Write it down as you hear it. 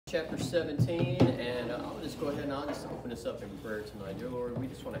chapter 17, and I'll just go ahead and I'll just open this up in prayer tonight. Dear Lord, we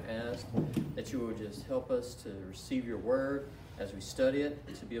just want to ask that you will just help us to receive your word as we study it,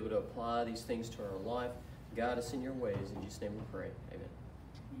 to be able to apply these things to our life. Guide us in your ways. In Jesus' name we pray. Amen.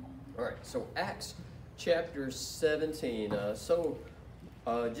 All right, so Acts chapter 17.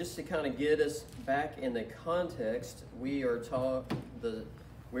 Just to kind of get us back in the context, we're talking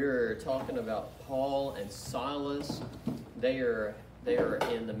about Paul and Silas. They are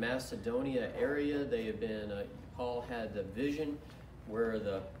in the Macedonia area. They have been. Paul had the vision where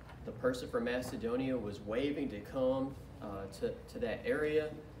the person from Macedonia was waving to come to that area,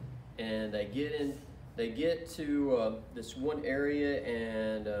 and they get to this one area,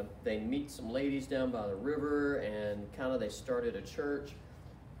 and they meet some ladies down by the river, and kind of they started a church.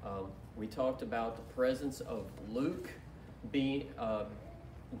 We talked about the presence of Luke being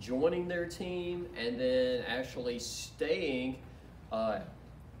joining their team, and then actually staying. I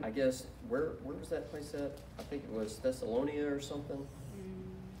guess where was that place at? I think it was Thessalonica or something.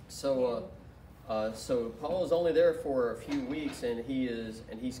 So Paul is only there for a few weeks, and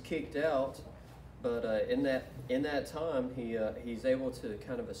he's kicked out. But in that time, he's able to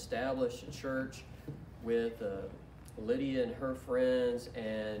kind of establish a church with Lydia and her friends,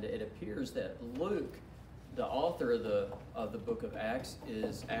 and it appears that Luke, the author of the book of Acts,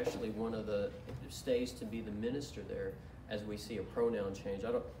 is actually one of the stays to be the minister there, as we see a pronoun change.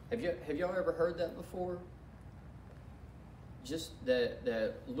 Have y'all ever heard that before? Just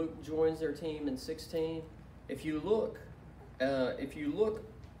that Luke joins their team in 16. If you look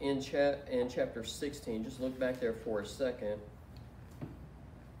in chapter 16, just look back there for a second.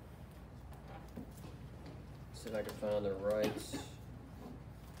 See if I can find the right. If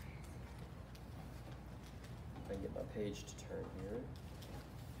I can get my page to turn here.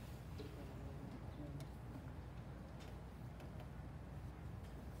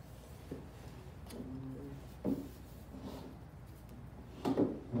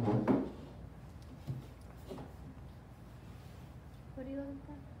 What are you looking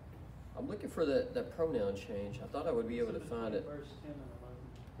for? I'm looking for the pronoun change. I thought I would be able to find it.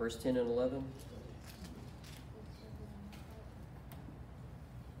 Verse 10 and 11.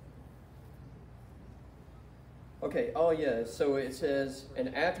 Okay, oh yeah, so it says,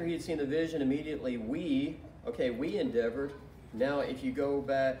 and after he had seen the vision, immediately we endeavored. Now if you go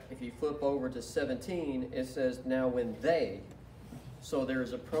back, if you flip over to 17, it says, now when they. So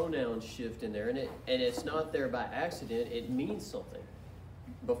there's a pronoun shift in there, and it's not there by accident, it means something.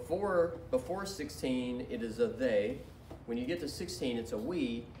 Before 16, it is a they. When you get to 16, it's a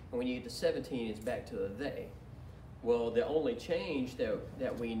we, and when you get to 17, it's back to a they. Well, the only change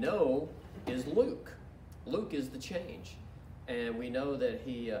that we know is Luke. Luke is the change, and we know that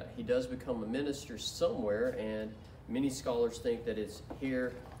he does become a minister somewhere, and many scholars think that it's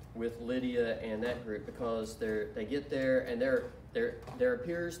here with Lydia and that group, because they get there and there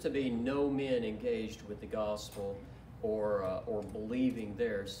appears to be no men engaged with the gospel or believing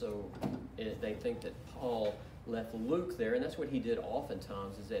there, so they think that Paul left Luke there, and that's what he did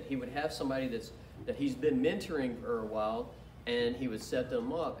oftentimes, is that he would have somebody that he's been mentoring for a while, and he would set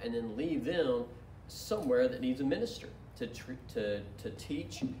them up and then leave them somewhere that needs a minister to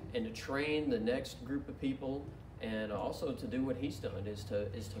teach and to train the next group of people, and also to do what he's done is to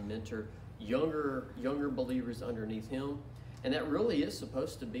mentor younger believers underneath him. And that really is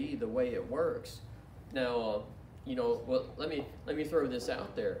supposed to be the way it works. Now, let me throw this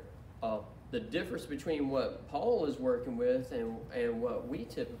out there. The difference between what Paul is working with and what we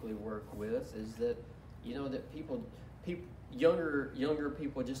typically work with is that that younger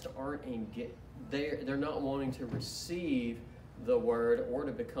people just aren't engaged. They're not wanting to receive the word or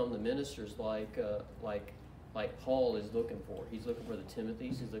to become the ministers like Paul is looking for. He's looking for the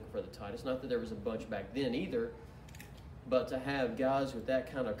Timothys. He's looking for the Titus. Not that there was a bunch back then either, but to have guys with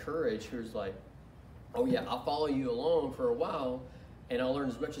that kind of courage who's like, oh yeah, I'll follow you along for a while and I'll learn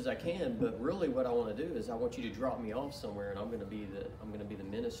as much as I can, but really what I want to do is I want you to drop me off somewhere, and I'm going to be the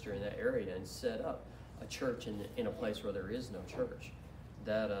minister in that area and set up a church in a place where there is no church.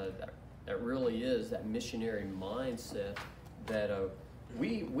 That really is that missionary mindset that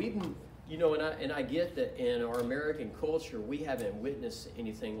we've and I get that in our American culture we haven't witnessed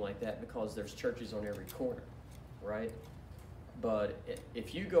anything like that because there's churches on every corner, right? But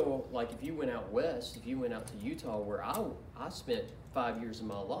if you go, like if you went out west, if you went out to Utah, where I spent 5 years of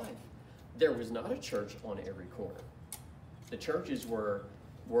my life, there was not a church on every corner. The churches were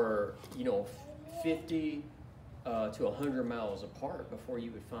 50 to 100 miles apart before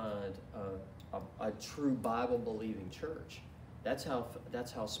you would find a true Bible-believing church. That's how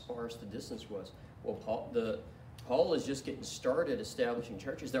sparse the distance was. Well, Paul is just getting started establishing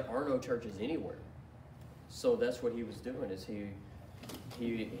churches. There are no churches anywhere. So that's what he was doing, is he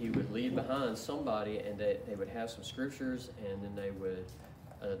would leave behind somebody, and they would have some scriptures, and then they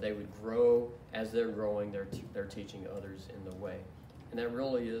would grow. As they're growing, they're teaching others in the way. And that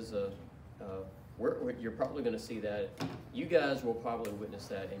really is you're probably going to see that. You guys will probably witness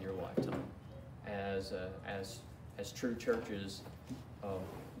that in your lifetime, as true churches.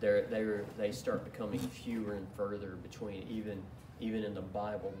 They start becoming fewer and further between, even in the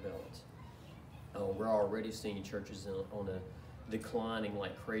Bible Belt. We're already seeing churches on a declining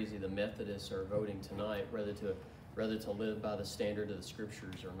like crazy. The Methodists are voting tonight whether to live by the standard of the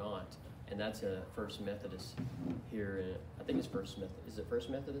Scriptures or not, and that's a First Methodist here. I think it's First Methodist. Is it First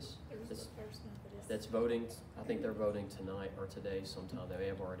Methodist? First Methodist. That's voting. I think they're voting tonight or today sometime. They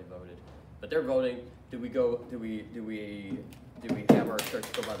have already voted, but they're voting. Do we have our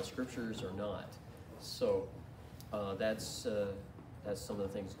church go by the Scriptures or not? So that's some of the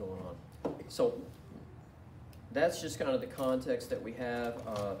things going on. So that's just kind of the context that we have.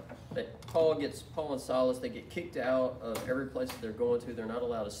 That Paul and Silas, they get kicked out of every place that they're going to. They're not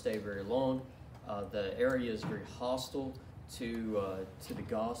allowed to stay very long. The area is very hostile to the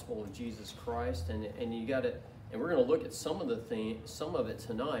gospel of Jesus Christ, and we're going to look at some of it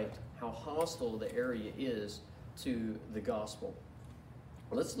tonight. How hostile the area is to the gospel.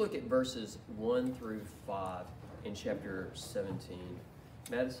 Let's look at verses 1 through 5 in chapter 17.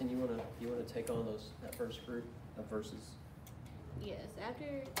 Madison, you want to take on that first group of verses? Yes.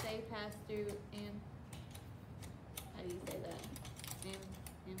 After they passed through how do you say that?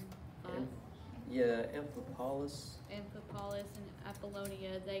 Amphipolis. Amphipolis and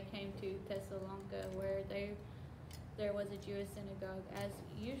Apollonia, they came to Thessalonica, where there was a Jewish synagogue. As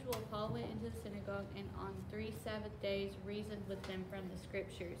usual, Paul went into the synagogue and on 3 Sabbath days reasoned with them from the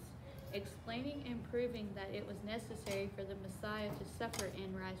Scriptures, explaining and proving that it was necessary for the Messiah to suffer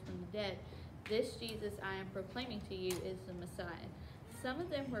and rise from the dead. This Jesus I am proclaiming to you is the Messiah. Some of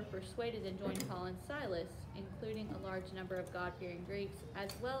them were persuaded and joined Paul and Silas, including a large number of God-fearing Greeks,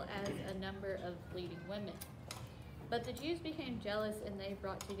 as well as a number of leading women. But the Jews became jealous, and they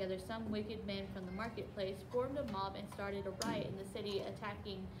brought together some wicked men from the marketplace, formed a mob, and started a riot in the city,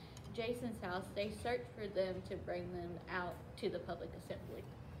 attacking Jason's house. They searched for them to bring them out to the public assembly.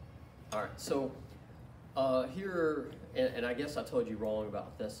 All right, so here, and I guess I told you wrong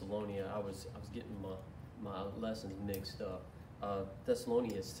about Thessalonica. I was getting my lessons mixed up.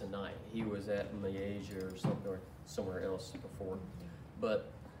 Thessalonica is tonight. He was at Mysia or somewhere else before.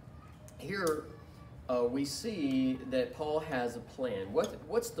 But here we see that Paul has a plan.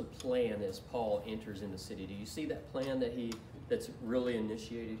 What's the plan as Paul enters in the city? Do you see that plan that's really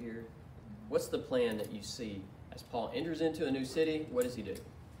initiated here? What's the plan that you see as Paul enters into a new city? What does he do?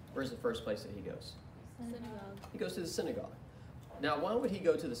 Where's the first place that he goes? Synagogue. He goes to the synagogue. Now, why would he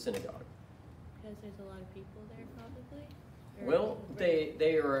go to the synagogue? Because there's a lot of people there, probably. Well,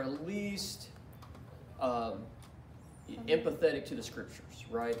 they are at least empathetic to the Scriptures,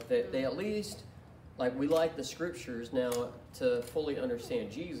 right? They at least, like, we like the Scriptures. Now, to fully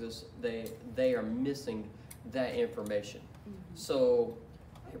understand Jesus, they are missing that information. Mm-hmm. So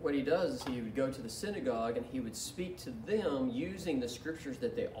what he does is he would go to the synagogue and he would speak to them using the Scriptures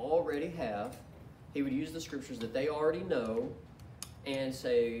that they already have. He would use the Scriptures that they already know and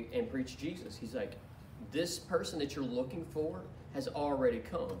preach Jesus. He's like, this person that you're looking for has already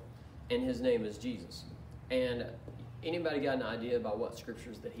come, and his name is Jesus. And anybody got an idea about what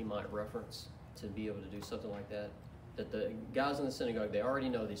Scriptures that he might reference to be able to do something like that? That the guys in the synagogue, they already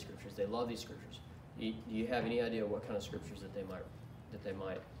know these Scriptures. They love these Scriptures. Do you have any idea what kind of Scriptures that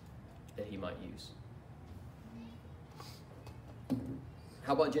he might use?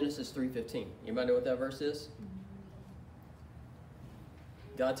 How about Genesis 3:15? Anybody know what that verse is?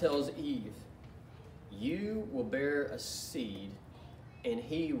 God tells Eve, you will bear a seed, and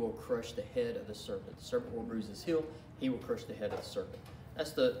he will crush the head of the serpent. The serpent will bruise his heel. He will crush the head of the serpent.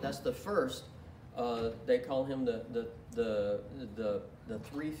 That's the first. They call him the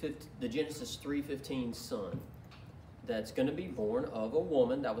Genesis 3:15 son. That's going to be born of a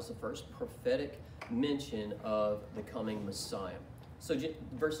woman. That was the first prophetic mention of the coming Messiah. So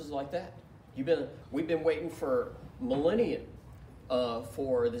verses like that. We've been waiting for millennia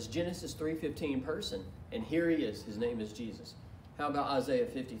for this Genesis 3:15 person, and here he is. His name is Jesus. How about Isaiah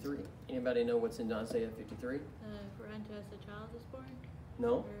 53? Anybody know what's in Isaiah 53? For unto us a child is born?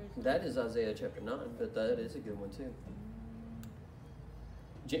 No, that is Isaiah chapter 9, but that is a good one too.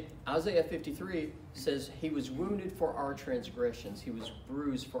 Isaiah 53 says, he was wounded for our transgressions, he was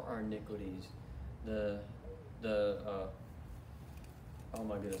bruised for our iniquities. Oh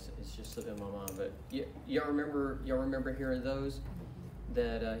my goodness, it's just slipping my mind. But y'all remember hearing those?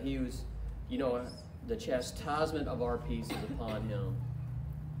 That he was, the chastisement of our peace is upon him.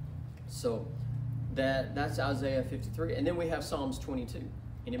 So that's Isaiah 53. And then we have Psalms 22.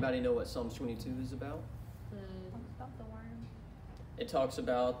 Anybody know what Psalms 22 is about? About the worm. It talks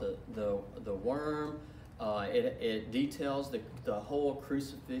about the worm. It details the whole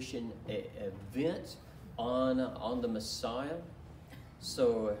crucifixion event on the Messiah.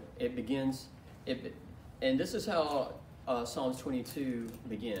 So it begins, and this is how Psalms 22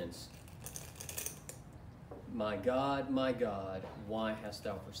 begins. My God, why hast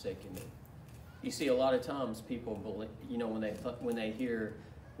thou forsaken me? You see, a lot of times people believe,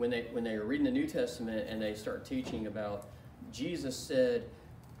 when they are reading the New Testament and they start teaching about Jesus said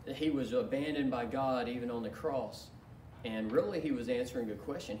that he was abandoned by God even on the cross, and really he was answering a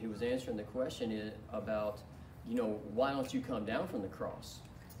question. He was answering the question about, why don't you come down from the cross?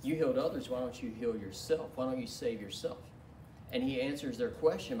 You healed others, why don't you heal yourself? Why don't you save yourself? And he answers their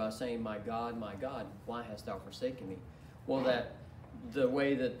question by saying, my God, why hast thou forsaken me? Well, the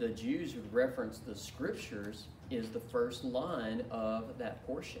way that the Jews would reference the scriptures is the first line of that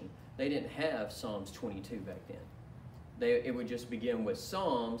portion. They didn't have Psalms 22 back then. It would just begin with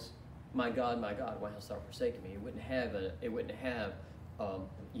Psalms, my God, why hast thou forsaken me? It wouldn't have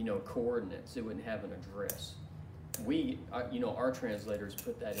coordinates. It wouldn't have an address. Our translators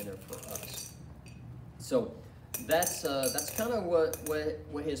put that in there for us. So that's kind of what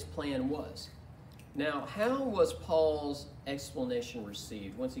his plan was. Now, how was Paul's explanation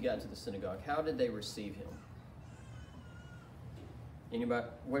received once he got to the synagogue? How did they receive him? Anybody?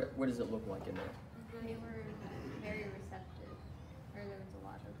 What does it look like in there? They were very receptive, or there was a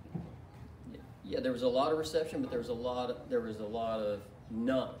lot of people. Yeah, there was a lot of reception, but there was a lot of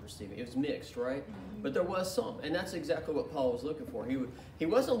not receiving. It was mixed, right? Mm-hmm. But there was some, and that's exactly what Paul was looking for. He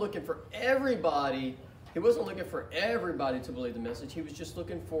wasn't looking for everybody. He wasn't looking for everybody to believe the message. He was just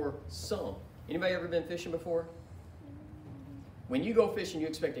looking for some. Anybody ever been fishing before? When you go fishing, you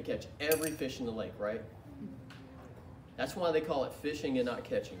expect to catch every fish in the lake, right? That's why they call it fishing and not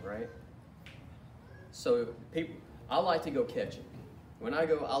catching, right? So I like to go catching. When I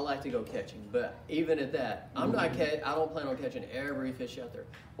go, I like to go catching. But even at that, I don't plan on catching every fish out there.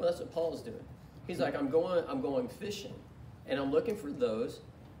 Well, that's what Paul's doing. He's like, I'm going fishing, and I'm looking for those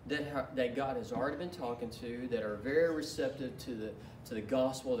that God has already been talking to, that are very receptive to the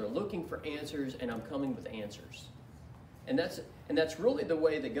gospel. They're looking for answers, and I'm coming with answers. And that's really the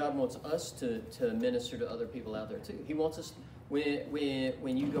way that God wants us to minister to other people out there too. He wants us,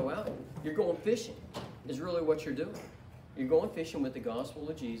 when you go out, you're going fishing, is really what you're doing. You're going fishing with the gospel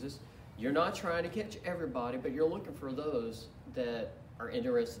of Jesus. You're not trying to catch everybody, but you're looking for those that are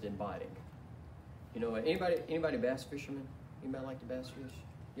interested in biting. Anybody bass fishermen? Anybody like to bass fish?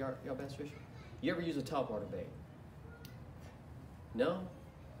 Y'all bass fish? You ever use a topwater bait? No?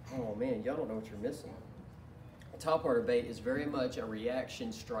 Oh man, y'all don't know what you're missing. A topwater bait is very much a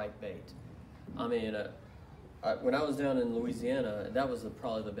reaction strike bait. I mean, when I was down in Louisiana, that was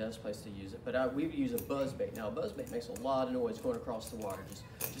probably the best place to use it. But we would use a buzz bait. Now, a buzz bait makes a lot of noise going across the water.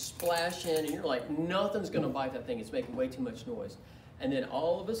 Just splash in, and you're like, nothing's going to bite that thing. It's making way too much noise. And then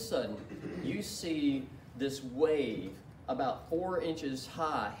all of a sudden, you see this wave about 4 inches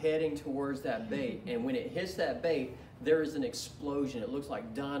high heading towards that bait. And when it hits that bait, there is an explosion. It looks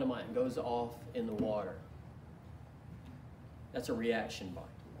like dynamite and goes off in the water. That's a reaction bite.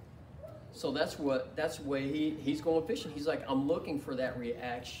 So that's the way he's going fishing. He's like, I'm looking for that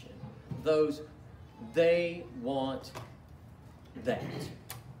reaction. They want that.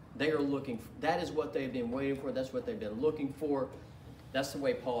 They are looking for, that is what they've been waiting for. That's what they've been looking for. That's the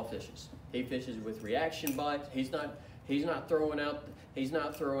way Paul fishes. He fishes with reaction bites. He's not throwing out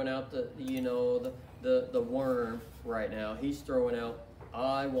the worm right now. He's throwing out,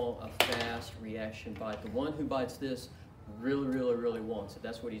 I want a fast reaction bite. The one who bites this really, really, really wants it.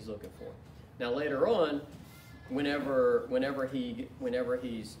 That's what he's looking for. Now later on, whenever he's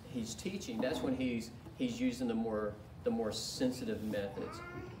teaching, that's when he's using the more sensitive methods,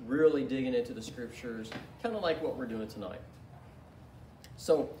 really digging into the scriptures, kind of like what we're doing tonight.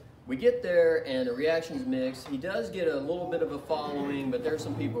 So we get there and the reaction's mixed. He does get a little bit of a following, but there's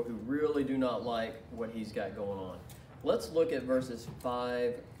some people who really do not like what he's got going on. Let's look at verses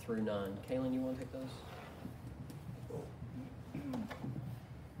 5 through 9. Kaylin, you want to take those?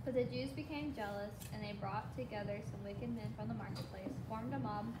 But the Jews became jealous, and they brought together some wicked men from the marketplace, formed a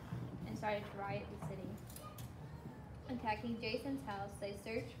mob, and started to riot the city. Attacking Jason's house, they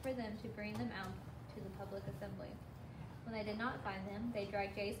searched for them to bring them out to the public assembly. When they did not find them, they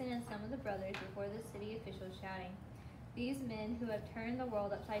dragged Jason and some of the brothers before the city officials, shouting, These men who have turned the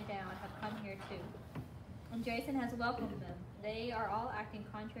world upside down have come here too. And Jason has welcomed them. They are all acting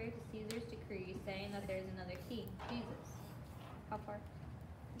contrary to Caesar's decree, saying that there is another king, Jesus. How far?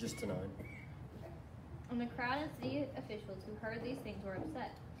 Just to 9. And the crowd and city officials who heard these things were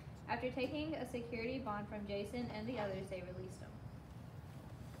upset. After taking a security bond from Jason and the others, they released him.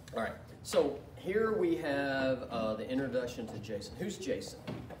 All right, so here we have the introduction to Jason. Who's Jason?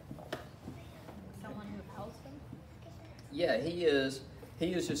 Someone who helps them? Yeah, he is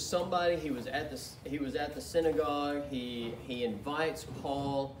just somebody. He was at the synagogue. He invites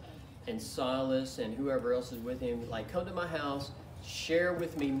Paul and Silas and whoever else is with him, like, come to my house, share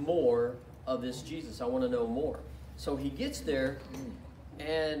with me more of this Jesus. I want to know more. So he gets there,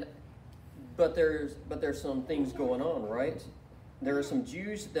 but there's some things going on, right? There are some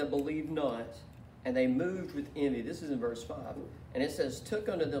Jews that believe not, and they moved with envy. This is in verse 5. And it says, took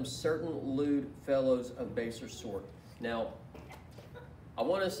unto them certain lewd fellows of baser sort. Now, I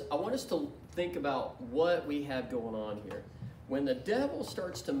want us to think about what we have going on here. When the devil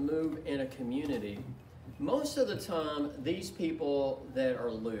starts to move in a community, most of the time, these people that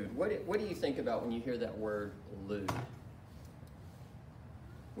are lewd, what do you think about when you hear that word lewd?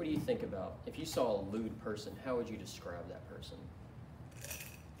 What do you think about? If you saw a lewd person, how would you describe that person?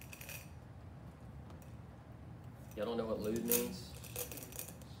 Y'all don't know what lewd means?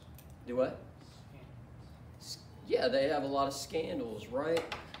 Do what? Yeah, they have a lot of scandals, right?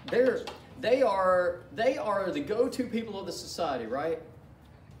 They are the go-to people of the society, right?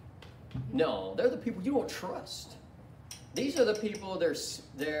 No, they're the people you don't trust. These are the people. They're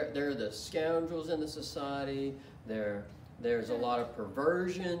the scoundrels in the society. There's a lot of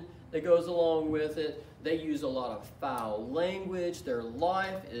perversion that goes along with it. They use a lot of foul language. Their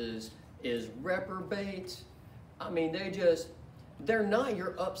life is reprobate. I mean, they're not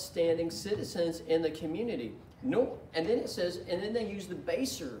your upstanding citizens in the community. No, and then it says, and then they use the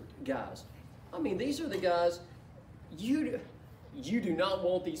baser guys. I mean, these are the guys, you do not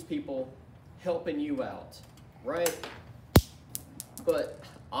want these people helping you out, right? But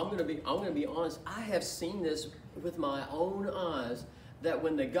I'm gonna be honest, I have seen this with my own eyes, that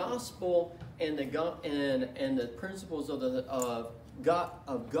when the gospel and the principles of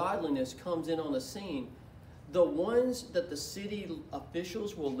godliness comes in on the scene, the ones that the city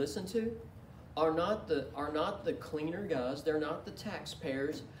officials will listen to are not the cleaner guys. They're not the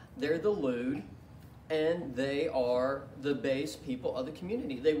taxpayers. They're the lewd, and they are the base people of the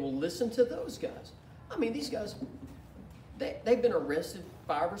community. They will listen to those guys. I mean, these guys, they've been arrested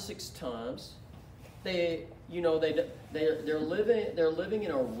 5 or 6 times. They're living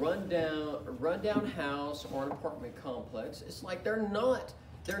in a rundown house or an apartment complex. It's like they're not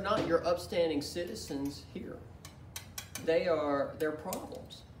your upstanding citizens here. They're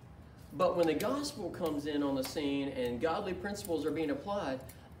problems. But when the gospel comes in on the scene and godly principles are being applied,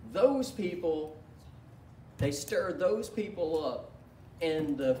 those people, they stir those people up,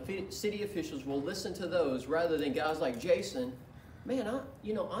 and the city officials will listen to those rather than guys like Jason. Man, I'm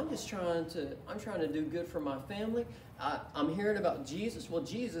trying to do good for my family. I'm hearing about Jesus. Well,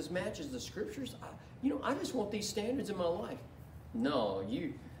 Jesus matches the scriptures. I just want these standards in my life. No,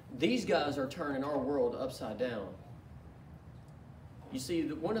 these guys are turning our world upside down. You see,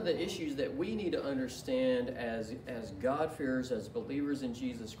 one of the issues that we need to understand as God-fearers, as believers in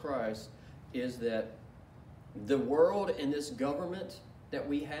Jesus Christ, is that the world and this government that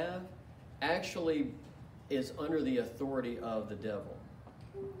we have actually is under the authority of the devil.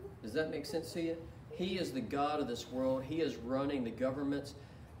 Does that make sense to you? He is the God of this world. He is running the governments,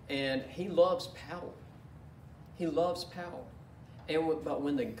 and he loves power. He loves power. But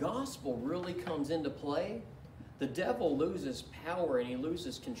when the gospel really comes into play, the devil loses power and he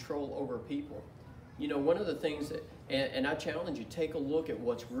loses control over people. One of the things that, and I challenge you, take a look at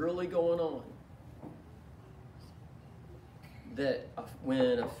what's really going on. That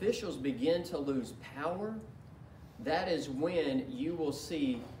when officials begin to lose power, that is when you will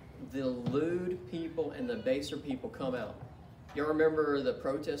see the lewd people and the baser people come out. Y'all remember the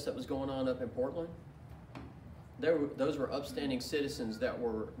protest that was going on up in Portland? Those were upstanding citizens that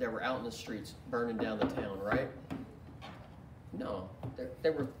were out in the streets burning down the town, right? No,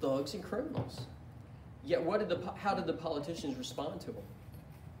 they were thugs and criminals. Yet how did the politicians respond to them?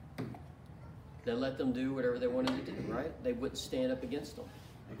 They let them do whatever they wanted to do, right? They wouldn't stand up against them.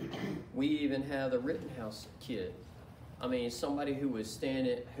 We even have the Rittenhouse kid. I mean, somebody who was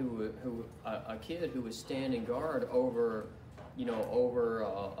standing, a kid who was standing guard over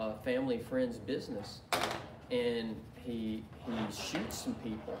a family friend's business, and he shoots some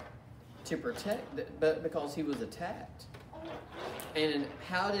people to protect, but because he was attacked. And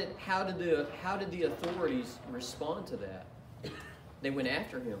how did the authorities respond to that? They went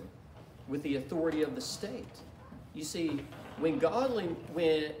after him with the authority of the state. You see, when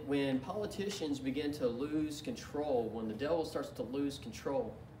politicians begin to lose control, when the devil starts to lose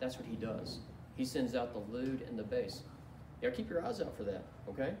control, that's what he does. He sends out the lewd and the base. Keep your eyes out for that,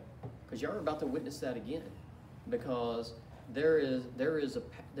 okay? Because y'all are about to witness that again. Because there is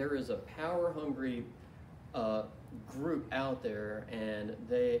a power-hungry group out there, and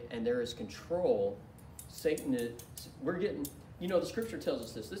there is control. Satan is. We're getting. The Scripture tells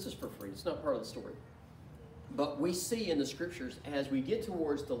us this. This is for free. It's not part of the story. But we see in the Scriptures, as we get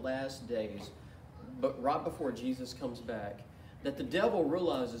towards the last days, but right before Jesus comes back, that the devil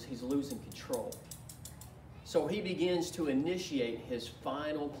realizes he's losing control. So he begins to initiate his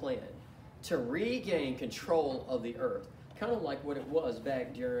final plan to regain control of the earth. Kind of like what it was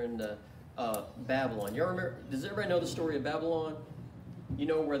back during the Babylon. Y'all remember? Does everybody know the story of Babylon?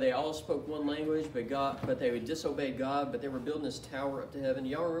 Where they all spoke one language, but they would disobey God, but they were building this tower up to heaven.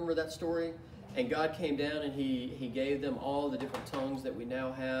 Y'all remember that story? And God came down and he gave them all the different tongues that we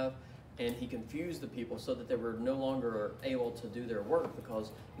now have, and he confused the people so that they were no longer able to do their work,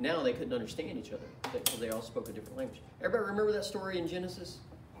 because now they couldn't understand each other because they all spoke a different language. Everybody remember that story in Genesis?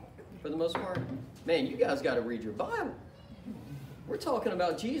 For the most part? Man, you guys got to read your Bible. We're talking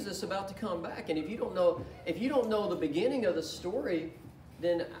about Jesus about to come back, and if you don't know the beginning of the story,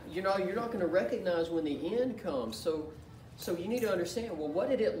 then you're not going to recognize when the end comes. So you need to understand, well, what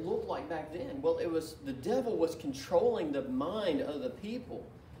did it look like back then? Well, the devil was controlling the mind of the people.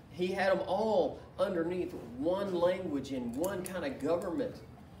 He had them all underneath one language and one kind of government,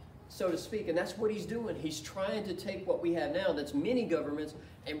 so to speak. And that's what he's doing. He's trying to take what we have now, that's many governments,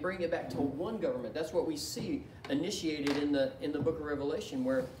 and bring it back to one government. That's what we see initiated in the book of Revelation,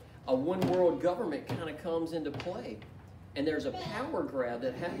 where a one world government kind of comes into play. And there's a power grab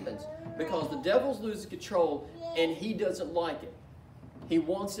that happens because the devil's losing control and he doesn't like it. He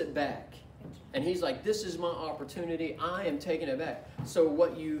wants it back. And he's like, this is my opportunity. I am taking it back. So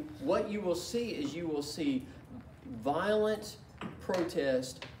what you will see is you will see violent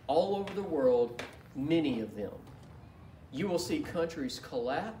protest all over the world, many of them. You will see countries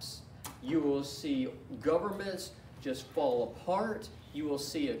collapse. You will see governments just fall apart. You will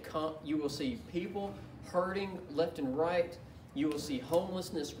see people hurting left and right. You will see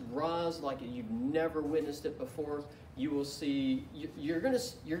homelessness rise like you've never witnessed it before. You will see you're going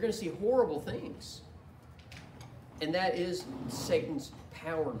to see horrible things. And that is Satan's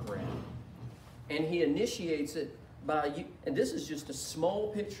power grab. And he initiates it by, and this is just a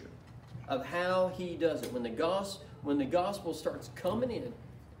small picture of how he does it. When the gospel starts coming in,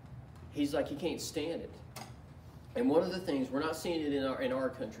 he's like, he can't stand it. And one of the things, we're not seeing it in our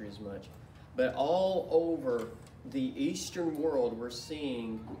country as much, but all over the Eastern world, we're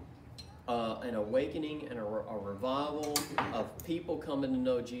seeing an awakening and a revival of people coming to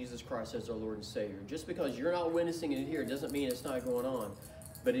know Jesus Christ as their Lord and Savior. Just because you're not witnessing it here doesn't mean it's not going on.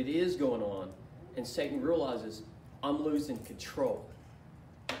 But it is going on. And Satan realizes, I'm losing control.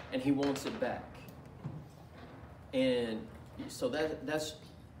 And he wants it back. And so that's,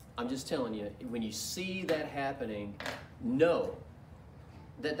 I'm just telling you, when you see that happening, know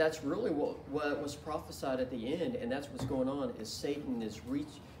that that's really what was prophesied at the end, and that's what's going on. Is Satan is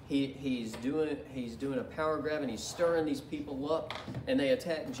he's doing a power grab, and he's stirring these people up, and they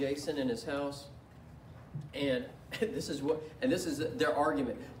attack Jason in his house, and this is their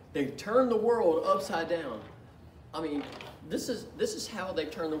argument. They turn the world upside down. I mean, this is how they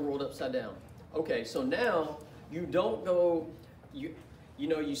turn the world upside down. Okay, so now you don't go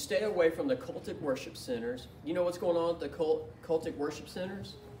you stay away from the cultic worship centers. You know what's going on at the cultic worship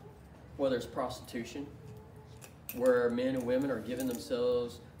centers? Well, there's prostitution, where men and women are giving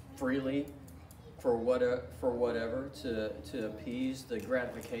themselves freely for whatever to appease the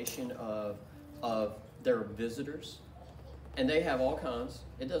gratification of their visitors. And they have all kinds.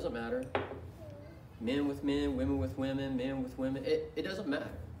 It doesn't matter. Men with men, women with women, men with women. It doesn't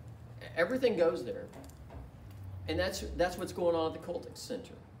matter. Everything goes there. And that's what's going on at the cultic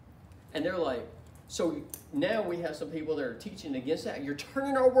center. And they're like, so now we have some people that are teaching against that. You're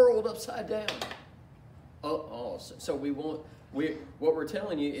turning our world upside down. So what we're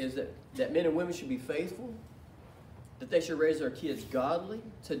telling you is that men and women should be faithful, that they should raise their kids godly,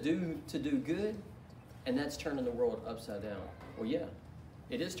 to do good, and that's turning the world upside down. Well, yeah,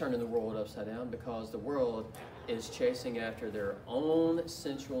 it is turning the world upside down because the world is chasing after their own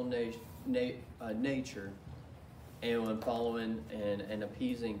sensual nature, and following and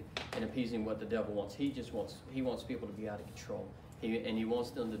appeasing what the devil wants. He wants people to be out of control. He wants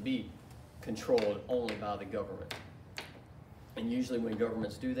them to be controlled only by the government. And usually when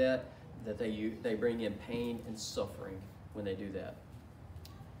governments do that, they bring in pain and suffering when they do that.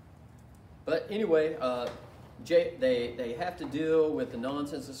 But anyway, they have to deal with the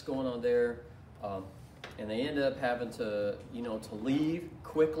nonsense that's going on there, and they end up having to leave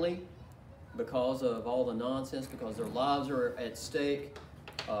quickly because of all the nonsense, because their lives are at stake.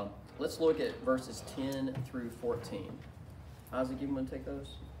 Let's look at verses 10 through 14. Isaac, you want to take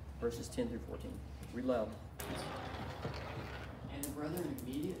those? Verses 10 through 14. Read loud. And the brethren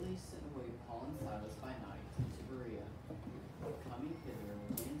immediately sent away Paul and Silas by night to Berea. Coming thither,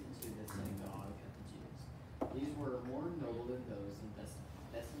 went into the synagogue of the Jews. These were more noble than those in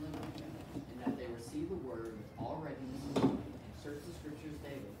Thessalonica, in that they received the word with all readiness and joy, and searched the scriptures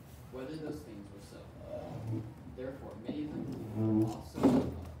daily, whether those things were so. Therefore, many of them believed, also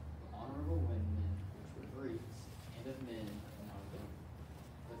honorable women, which were Greeks, and of men not of them.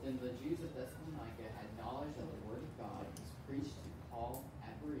 But then the Jews of Thessalonica had knowledge that the word of God was preached to Paul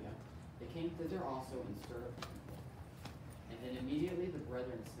at Berea. They came thither also and stirred up the people. And then immediately the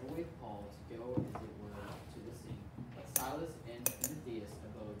brethren sent away Paul to go, as it were, to the sea. But Silas and Timotheus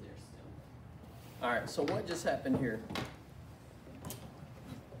abode there still. All right, so what just happened here?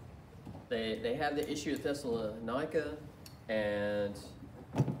 They have the issue at Thessalonica, and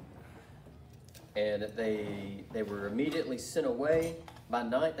they were immediately sent away. By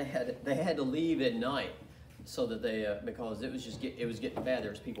night, they had to leave at night, so that because it was getting bad.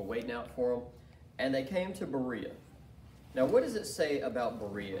 There was people waiting out for them, and they came to Berea. Now, what does it say about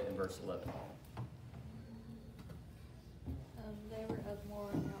Berea in verse 11? They were of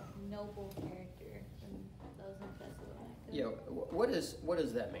more noble character than those in Thessalonica. Yeah, what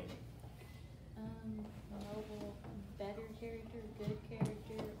does that mean? Noble, better character, good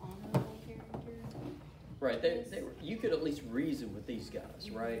character, honorable character. Right, you could at least reason with these guys,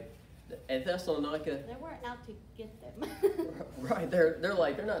 right? At Thessalonica, They weren't out to get them. right? They're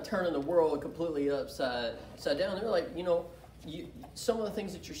not turning the world completely upside down. They're like, some of the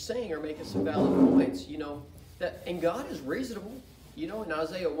things that you're saying are making some valid points, and God is reasonable. In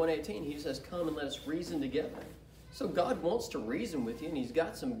Isaiah 1:18, he says, "Come and let us reason together." So God wants to reason with you, and he's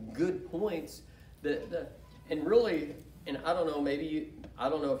got some good points and really, and I don't know, I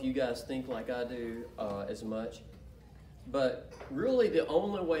don't know if you guys think like I do as much, but really the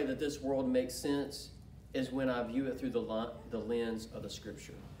only way that this world makes sense is when I view it through the lens of the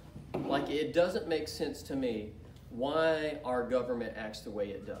Scripture. Like, it doesn't make sense to me why our government acts the way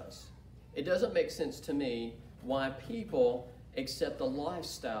it does. It doesn't make sense to me why people accept the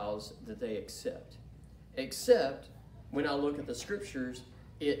lifestyles that they accept. Except when I look at the Scriptures,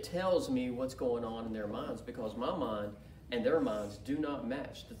 it tells me what's going on in their minds, because my mind and their minds do not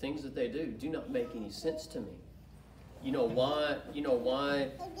match. The things that they do not make any sense to me. Why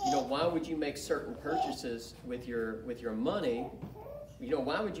would you make certain purchases with your money?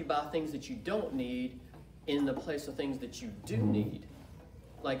 Why would you buy things that you don't need in the place of things that you do need?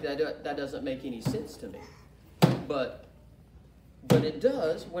 Like, that doesn't make any sense to me. But it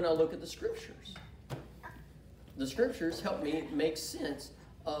does when I look at the Scriptures. The Scriptures help me make sense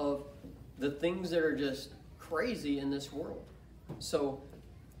of the things that are just crazy in this world. So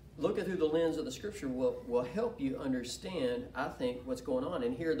looking through the lens of the Scripture will help you understand, I think, what's going on.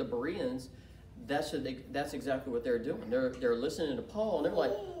 And here the Bereans, that's exactly what they're doing. They're listening to Paul, and they're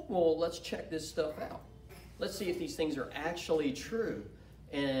like, well, let's check this stuff out. Let's see if these things are actually true.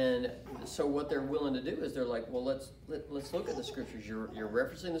 And so what they're willing to do is they're like, well, let's look at the Scriptures. You're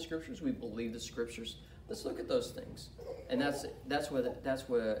referencing the Scriptures. We believe the Scriptures. Let's look at those things. And that's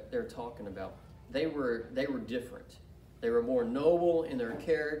what they're talking about. They were different. They were more noble in their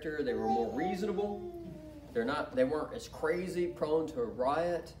character. They were more reasonable. They weren't as crazy, prone to a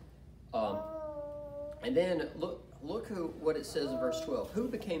riot. And then look what it says in verse 12. Who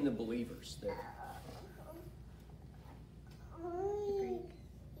became the believers there?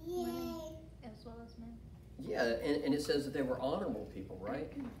 Women as well as men. Yeah, and it says that they were honorable people, right?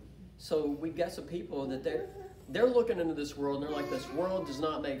 So we've got some people that they're looking into this world, and they're like, this world does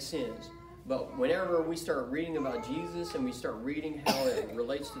not make sense. But whenever we start reading about Jesus and we start reading how it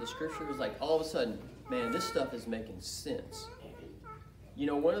relates to the Scriptures, like, all of a sudden, man, this stuff is making sense.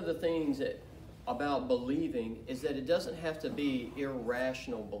 One of the things about believing is that it doesn't have to be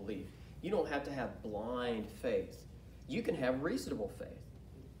irrational belief. You don't have to have blind faith. You can have reasonable faith.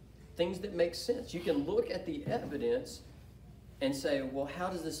 Things that make sense. You can look at the evidence and say, well, how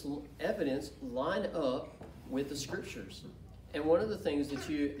does this evidence line up with the Scriptures? And one of the things that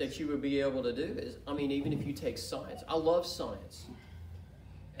you would be able to do is, even if you take science. I love science.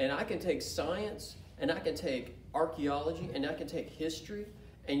 And I can take science, and I can take archaeology, and I can take history.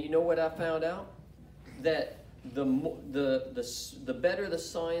 And you know what I found out? That the better the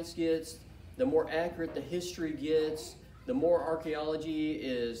science gets, the more accurate the history gets, the more archaeology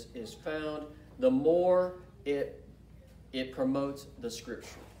is found, the more it promotes the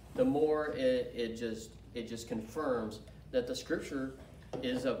Scripture. The more it just confirms that the Scripture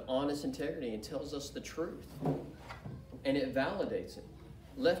is of honest integrity and tells us the truth. And it validates it,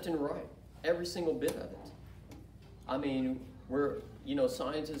 left and right, every single bit of it. I mean,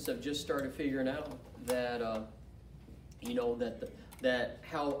 scientists have just started figuring out that, that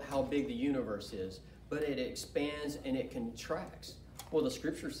how big the universe is, but it expands and it contracts. Well, the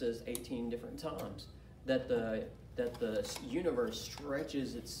Scripture says 18 different times that the universe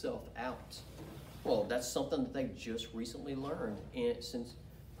stretches itself out. Well, that's something that they've just recently learned, and since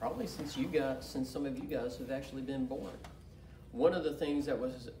some of you guys have actually been born. One of the things that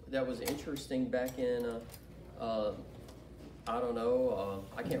was interesting back in I don't know,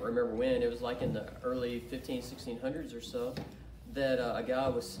 I can't remember when, it was like in the early 1600s or so, that a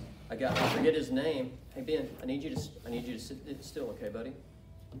guy, I forget his name. Hey Ben, I need you to sit still, okay, buddy?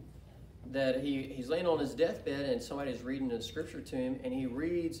 That he's laying on his deathbed and somebody's reading the Scripture to him, and he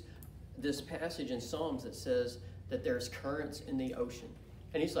reads this passage in Psalms that says that there's currents in the ocean.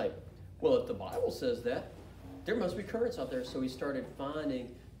 And he's like, well, if the Bible says that, there must be currents out there. So he started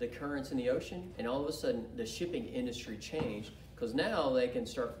finding the currents in the ocean, and all of a sudden the shipping industry changed, because now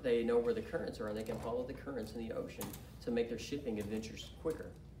they know where the currents are, and they can follow the currents in the ocean to make their shipping adventures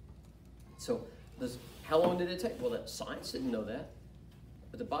quicker. So how long did it take? Well, science didn't know that,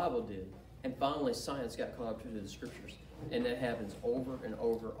 but the Bible did. And finally, science got caught up to the Scriptures. And that happens over and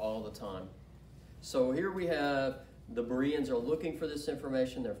over all the time. So here we have the Bereans are looking for this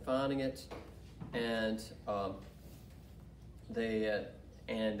information. They're finding it, and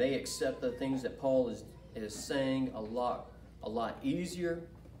they accept the things that Paul is saying a lot easier.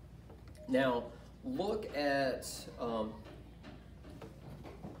 Now, look at.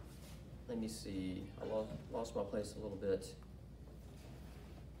 Let me see. I lost my place a little bit.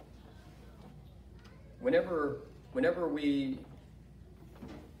 Whenever we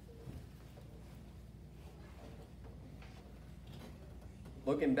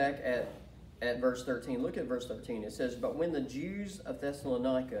looking back at verse 13, look at verse 13. It says, but when the Jews of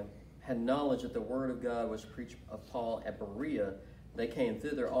Thessalonica had knowledge that the word of God was preached of Paul at Berea, they came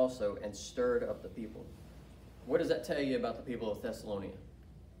thither also and stirred up the people. What does that tell you about the people of Thessalonica?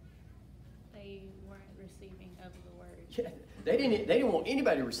 They weren't receiving of the word. Yeah, they didn't want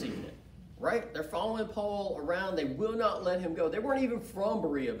anybody receiving it. Right? They're following Paul around. They will not let him go. They weren't even from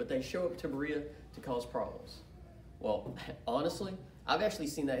Berea, but they show up to Berea to cause problems. Well, honestly, I've actually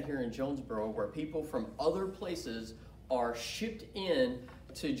seen that here in Jonesboro, where people from other places are shipped in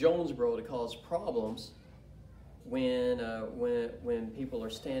to Jonesboro to cause problems when people are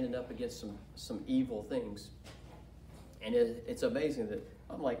standing up against some evil things. And it's amazing that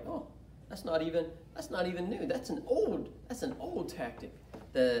I'm like, oh, that's not even new. That's an old tactic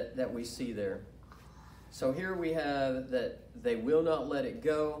that we see there. So here we have that they will not let it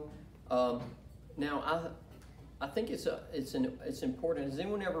go. Now I think it's important. Has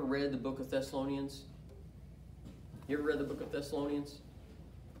anyone ever read the book of Thessalonians? You ever read the book of Thessalonians?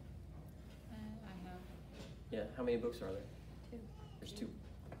 I have. Yeah. How many books are there? 2. There's 2.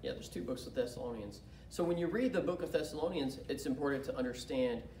 Yeah, there's 2 books of Thessalonians. So when you read the book of Thessalonians, it's important to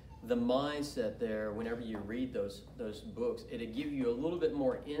understand the mindset there. Whenever you read those books, it'll give you a little bit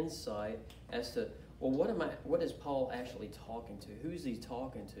more insight as to, well, what is Paul actually talking to? Who's he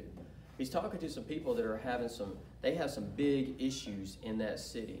talking to? He's talking to some people that are having some big issues in that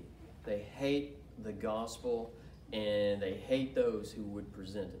city. They hate the gospel, and they hate those who would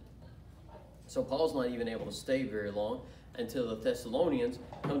present it. So Paul's not even able to stay very long until the Thessalonians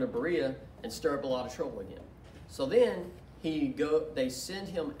come to Berea and stir up a lot of trouble again. So then they send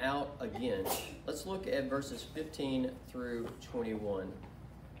him out again. Let's look at verses 15 through 21.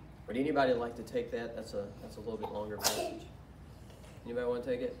 Would anybody like to take that? That's a little bit longer passage. Anybody want to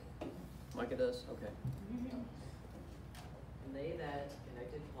take it? Micah does? Okay. And they that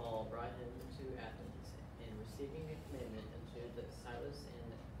connected Paul brought him to Athens, and receiving a commandment unto the Silas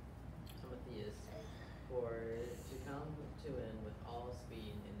and Timotheus for to come to him with all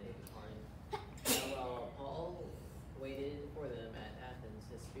speed, and they departed. Now while Paul waited for them at Athens,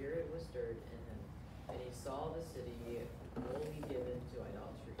 his spirit was stirred in him, and he saw the city wholly given to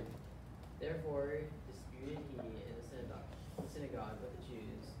idolatry. Therefore disputed he in the synagogue with the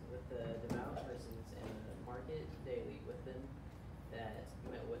Jews, with the devout persons, and the market daily with them that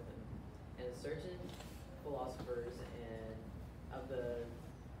met with him, and certain philosophers and of the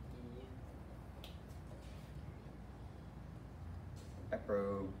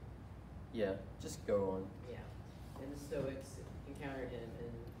Yeah, just go on. Yeah. And the Stoics encountered him,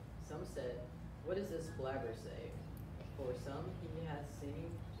 and some said, "What does this blabber say? For some he hath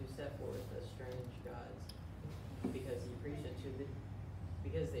seemed to set forth a strange gods, because he preached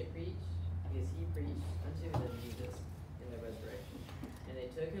because he preached unto them Jesus in the resurrection. And they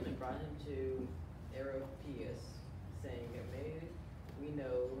took him and brought him to Areopagus, saying, May we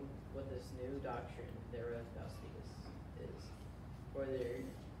know what this new doctrine thereof thou speakest is. For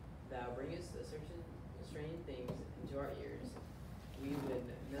thou bringest a certain strange things into our ears. We would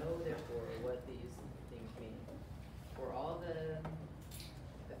know therefore what these things mean. For all the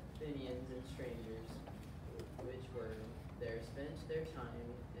Athenians and strangers which were there spent their time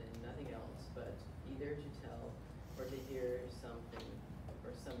in nothing else but either to tell or to hear something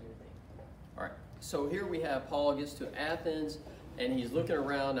or some new thing. All right. So here we have Paul gets to Athens, and he's looking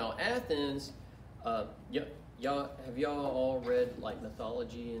around. Now Athens, y'all all read like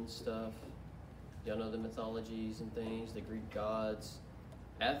mythology and stuff? Y'all know the mythologies and things, the Greek gods.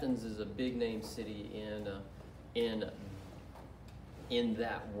 Athens is a big name city in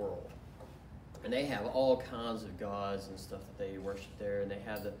that world, and they have all kinds of gods and stuff that they worship there, and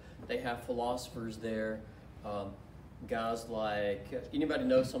they have philosophers there. Guys like, anybody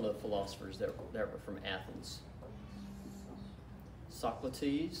know some of the philosophers that were from Athens?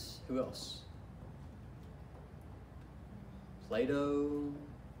 Socrates. Who else? Plato.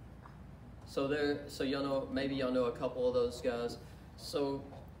 So y'all know, maybe y'all know a couple of those guys. So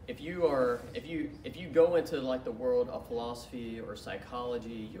if you go into like the world of philosophy or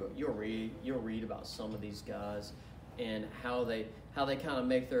psychology, you'll read about some of these guys and how they kind of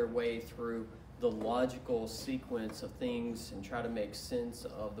make their way through the logical sequence of things and try to make sense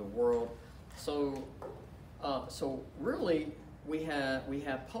of the world. So really we have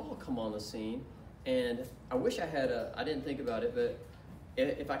Paul come on the scene, and I wish I didn't think about it, but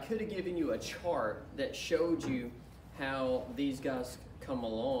if I could have given you a chart that showed you how these guys come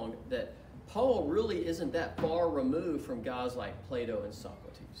along, that Paul really isn't that far removed from guys like Plato and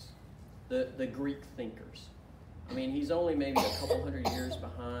Socrates, the Greek thinkers. I mean, he's only maybe a couple hundred years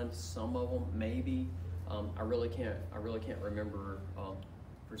behind some of them, maybe. I really can't remember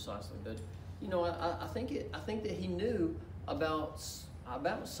precisely, but you know, I think that he knew about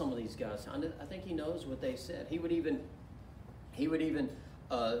some of these guys. I think he knows what they said. He would even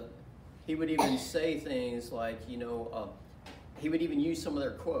say things like, you know, he would even use some of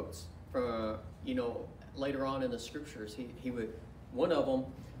their quotes from, you know, later on in the scriptures. He would, one of them,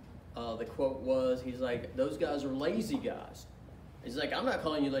 the quote was, he's like, those guys are lazy guys. He's like, I'm not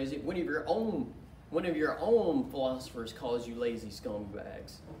calling you lazy. One of your own philosophers calls you lazy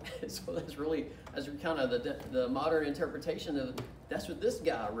scumbags. So that's kind of the modern interpretation of, that's what this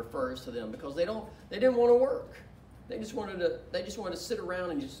guy refers to them, because they didn't want to work. They just wanted to sit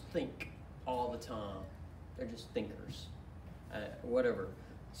around and just think all the time. They're just thinkers, whatever.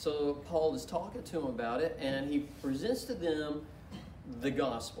 So Paul is talking to them about it, and he presents to them the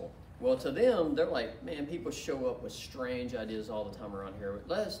gospel. Well, to them, they're like, man, people show up with strange ideas all the time around here.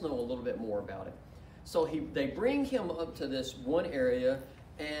 Let us know a little bit more about it. So they bring him up to this one area,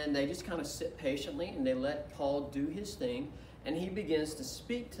 and they just kind of sit patiently, and they let Paul do his thing, and he begins to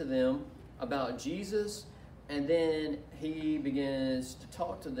speak to them about Jesus. And then he begins to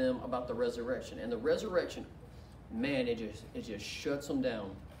talk to them about the resurrection. And the resurrection, man, it just shuts them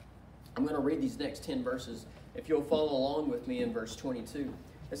down. I'm going to read these next 10 verses. If you'll follow along with me in verse 22.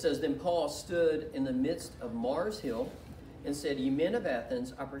 It says, Then Paul stood in the midst of Mars Hill and said, Ye men of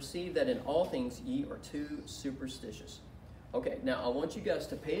Athens, I perceive that in all things ye are too superstitious. Okay, now I want you guys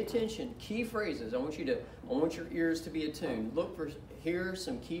to pay attention. Key phrases. I want your ears to be attuned. Hear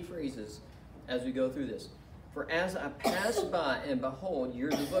some key phrases as we go through this. For as I passed by and behold your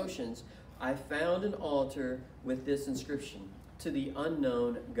devotions, I found an altar with this inscription, To the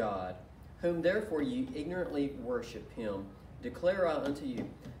unknown God, whom therefore ye ignorantly worship him. Declare I unto you,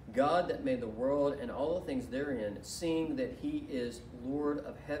 God that made the world and all the things therein, seeing that he is Lord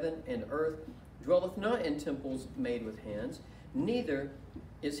of heaven and earth, dwelleth not in temples made with hands, neither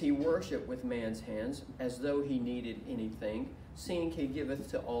is he worshipped with man's hands, as though he needed anything, seeing he giveth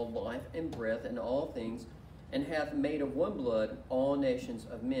to all life and breath and all things, and hath made of one blood all nations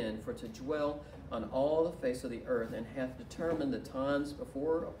of men, for to dwell on all the face of the earth, and hath determined the times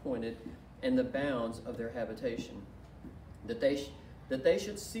before appointed, and the bounds of their habitation, that they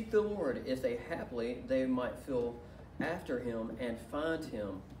should seek the Lord, if they might feel after him and find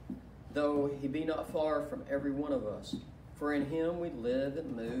him, though he be not far from every one of us. For in him we live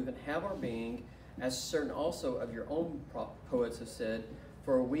and move and have our being, as certain also of your own poets have said,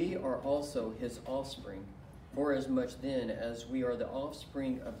 for we are also his offspring. For as much then as we are the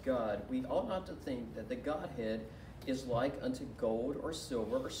offspring of God, we ought not to think that the Godhead is like unto gold or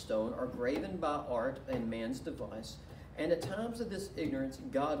silver or stone, or graven by art and man's device. And at times of this ignorance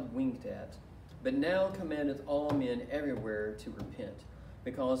God winked at, but now commandeth all men everywhere to repent,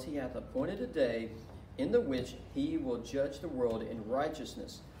 because he hath appointed a day in the which he will judge the world in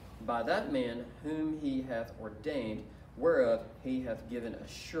righteousness, by that man whom he hath ordained, whereof he hath given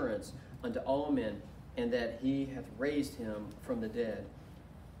assurance unto all men, and that he hath raised him from the dead.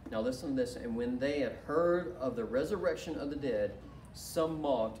 Now listen to this. And when they had heard of the resurrection of the dead, some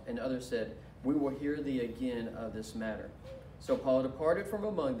mocked, and others said, We will hear thee again of this matter. So Paul departed from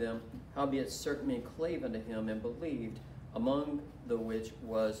among them, howbeit certain men clave unto him and believed, among the which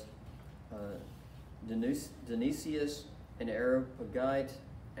was Dionysius, an Areopagite,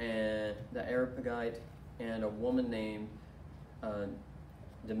 and a woman named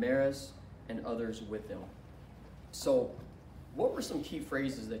Damaris, and others with them. So, what were some key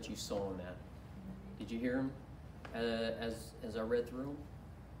phrases that you saw in that? Did you hear them as I read through them?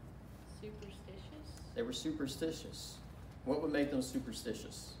 Superstitious. They were superstitious. What would make them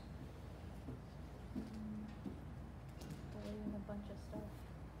superstitious? Believing a bunch of stuff.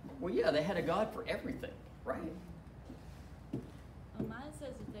 Well, yeah, they had a God for everything, right? Mine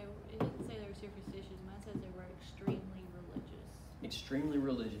says that it didn't say they were superstitious. Mine says they were extremely religious. Extremely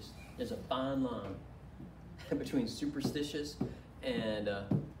religious. There's a fine line between superstitious and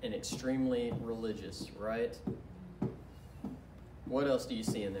extremely religious, right? What else do you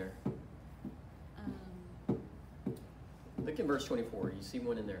see in there? Look in verse 24. You see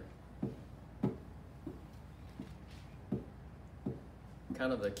one in there.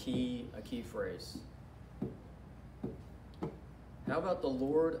 Kind of a key phrase. How about the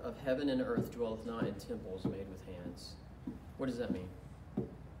Lord of heaven and earth dwelleth not in temples made with hands? What does that mean? It's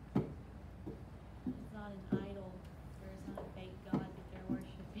not an idol, or it's not a fake God that they're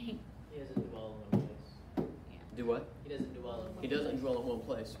worshiping. He doesn't dwell in one place. Yeah. Do what? He doesn't dwell in one He doesn't dwell in one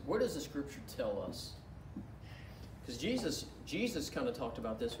place. What does the scripture tell us? Because Jesus kind of talked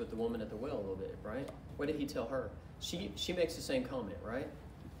about this with the woman at the well a little bit, right? What did he tell her? She makes the same comment, right?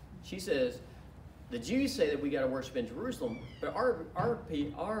 She says, the Jews say that we got to worship in Jerusalem, but our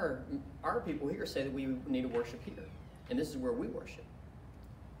people here say that we need to worship here, and this is where we worship.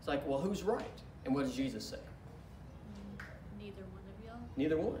 It's like, well, who's right? And what does Jesus say? Neither one of y'all.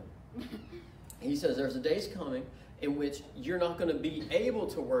 Neither one. He says there's a day's coming in which you're not going to be able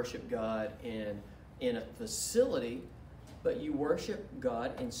to worship God in a facility, but you worship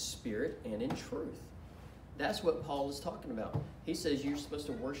God in spirit and in truth. That's what Paul is talking about. He says you're supposed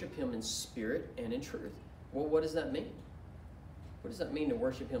to worship him in spirit and in truth. Well, what does that mean? What does that mean to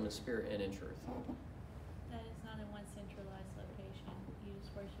worship him in spirit and in truth? That is not in one centralized location. You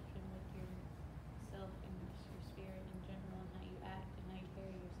just worship him with yourself and your spirit in general, and how you act and how you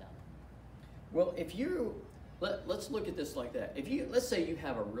carry yourself. Well, if you let's look at this like that. Let's say you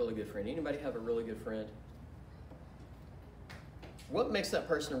have a really good friend. Anybody have a really good friend? What makes that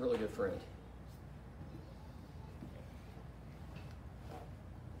person a really good friend?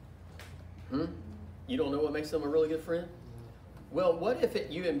 You don't know what makes them a really good friend? Well, what if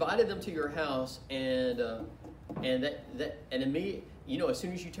you invited them to your house and immediately, as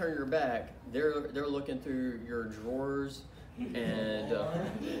soon as you turn your back, they're looking through your drawers and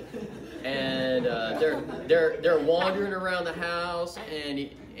they're wandering around the house and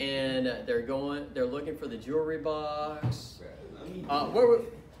they're looking for the jewelry box.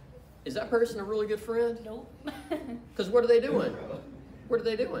 Is that person a really good friend? Nope. Because what are they doing? What are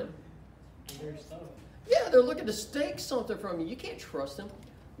they doing? Yeah, they're looking to stake something from you. You can't trust them.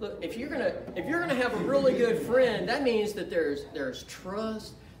 Look, if you're gonna have a really good friend, that means that there's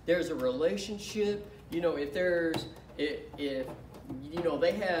trust, there's a relationship. If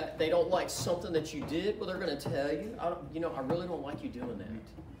they don't like something that you did, well, they're gonna tell you. I really don't like you doing that.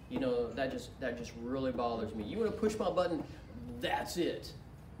 That just really bothers me. You want to push my button? That's it.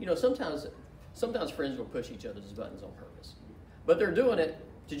 Sometimes friends will push each other's buttons on purpose, but they're doing it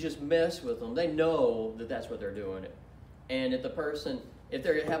to just mess with them. They know that that's what they're doing it. And if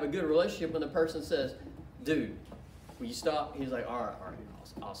they have a good relationship, when the person says, dude, will you stop? He's like, all right,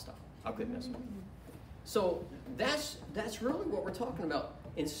 I'll stop. I'll quit messing with you. So that's really what we're talking about.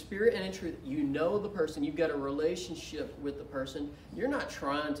 In spirit and in truth, you know the person. You've got a relationship with the person. You're not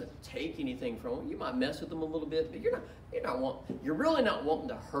trying to take anything from them. You might mess with them a little bit, but you're really not wanting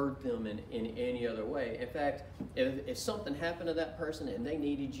to hurt them in any other way. In fact, if something happened to that person and they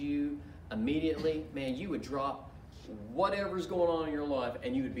needed you immediately, man, you would drop whatever's going on in your life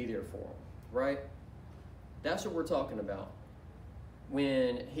and you would be there for them, right? That's what we're talking about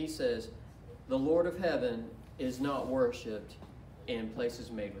when he says, the Lord of heaven is not worshipped in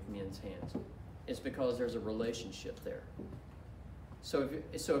places made with men's hands. It's because there's a relationship there. So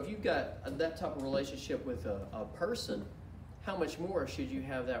if you've got that type of relationship with a person, how much more should you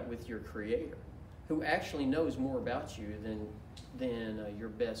have that with your Creator, who actually knows more about you than your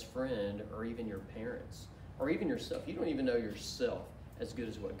best friend or even your parents or even yourself. You don't even know yourself as good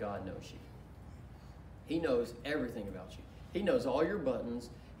as what God knows you. He knows everything about you. He knows all your buttons.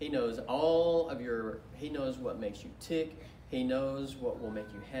 He knows he knows what makes you tick. He knows what will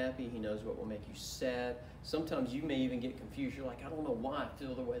make you happy. He knows what will make you sad. Sometimes you may even get confused. You're like, I don't know why I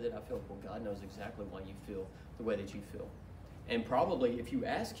feel the way that I feel. Well, God knows exactly why you feel the way that you feel. And probably if you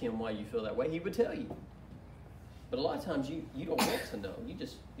ask him why you feel that way, he would tell you. But a lot of times you don't want to know. You're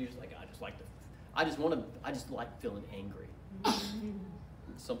just like, I just like feeling angry.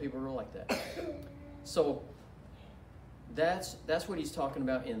 Some people are like that. So that's what he's talking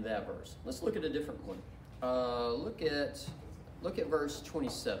about in that verse. Let's look at a different one. Look at verse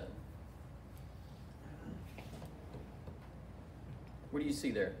 27. What do you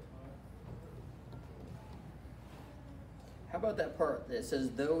see there? How about that part that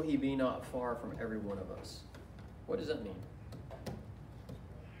says, though he be not far from every one of us? What does that mean?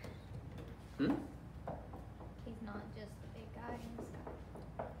 He's not just the big guy in the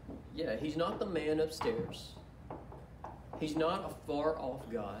sky. Yeah, he's not the man upstairs. He's not a far off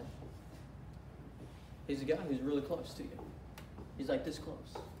God. He's a guy who's really close to you. He's like this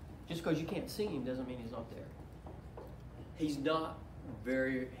close. Just because you can't see him doesn't mean he's not there. He's not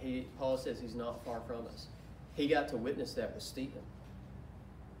Paul says he's not far from us. He got to witness that with Stephen.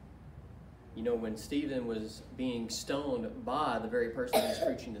 You know, when Stephen was being stoned by the very person who was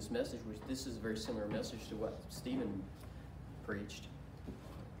preaching this message, which this is a very similar message to what Stephen preached,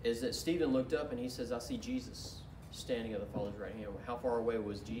 is that Stephen looked up and he says, I see Jesus standing at the Father's right hand. How far away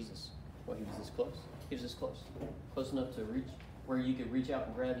was Jesus? Well, he was this close. He was this close. Close enough to reach where you could reach out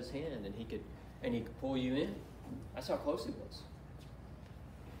and grab his hand and he could pull you in. That's how close he was.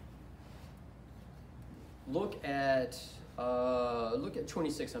 Look at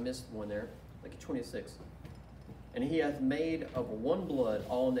 26. I missed one there. Look at 26. And he hath made of one blood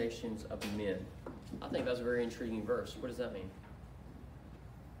all nations of men. I think that's a very intriguing verse. What does that mean?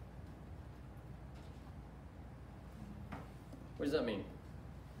 What does that mean?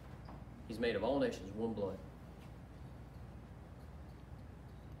 He's made of all nations, one blood.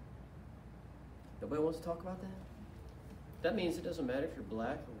 Nobody wants to talk about that? That means it doesn't matter if you're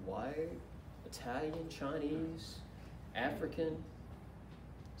black or white, Italian, Chinese, African,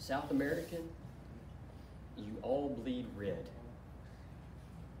 South American, you all bleed red.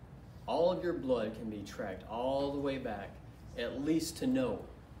 All of your blood can be tracked all the way back, at least to Noah.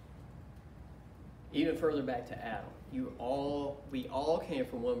 Even further back to Adam. We all came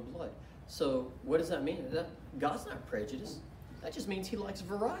from one blood. So what does that mean? God's not prejudiced. That just means he likes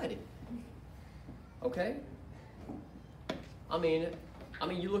variety. Okay? I mean,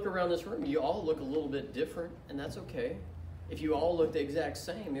 you look around this room, you all look a little bit different, and that's okay. If you all look the exact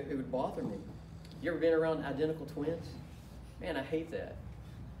same, it would bother me. You ever been around identical twins? Man, I hate that.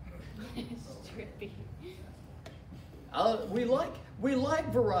 It's trippy. We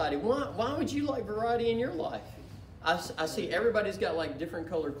like variety. Why would you like variety in your life? I see everybody's got like different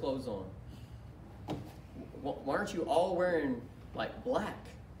colored clothes on. Why aren't you all wearing like black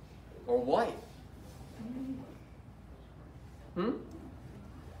or white?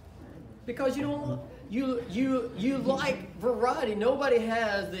 Because you like variety. Nobody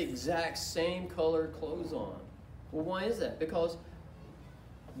has the exact same colored clothes on. Well, why is that? Because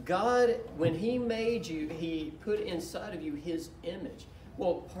God, when he made you, he put inside of you his image.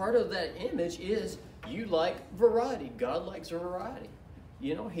 Well, part of that image is you like variety. God likes variety.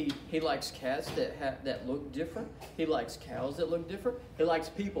 You know, he likes cats that look different. He likes cows that look different. He likes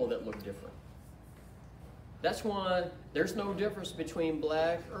people that look different. That's why there's no difference between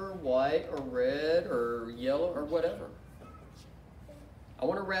black or white or red or yellow or whatever. I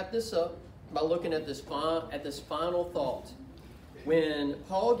want to wrap this up by looking at this final thought. When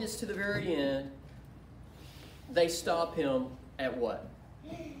Paul gets to the very end, they stop him at what?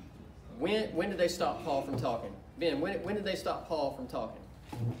 When did they stop Paul from talking? Ben, when did they stop Paul from talking?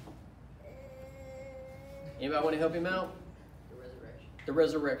 Anybody want to help him out? The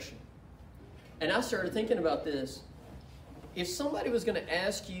resurrection. And I started thinking about this. If somebody was going to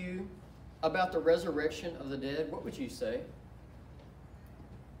ask you about the resurrection of the dead, what would you say?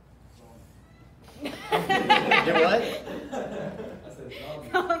 Did what? I said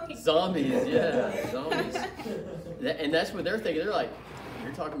zombies. Zombies, yeah, zombies. And that's what they're thinking. They're like,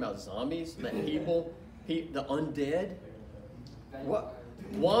 you're talking about zombies, that people, the undead? What?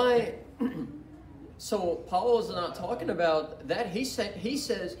 Why? So Paul is not talking about that. He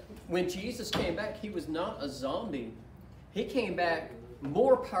says when Jesus came back, he was not a zombie. He came back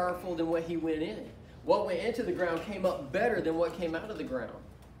more powerful than what he went in. What went into the ground came up better than what came out of the ground.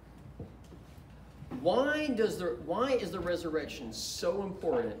 Why is the resurrection so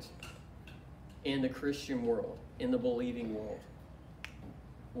important in the Christian world, in the believing world?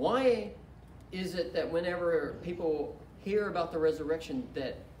 Why is it that whenever people hear about the resurrection,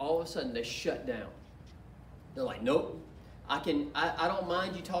 that all of a sudden they shut down? They're like, nope, I don't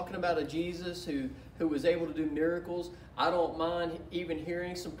mind you talking about a Jesus who was able to do miracles. I don't mind even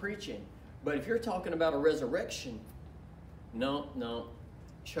hearing some preaching. But if you're talking about a resurrection, no,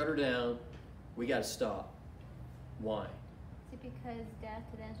 shut her down. We got to stop. Why? Is it because death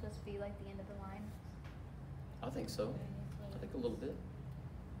to them is supposed to be like the end of the line? I think so. I think a little bit.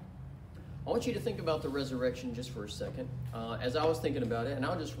 I want you to think about the resurrection just for a second. As I was thinking about it, and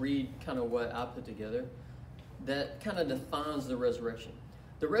I'll just read kind of what I put together that kind of defines the resurrection.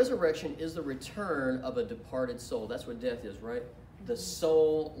 The resurrection is the return of a departed soul. That's what death is, right? The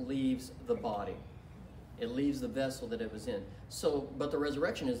soul leaves the body. It leaves the vessel that it was in. But the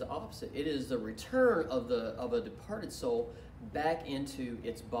resurrection is the opposite. It is the return of a departed soul back into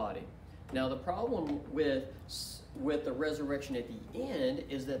its body. Now, the problem with the resurrection at the end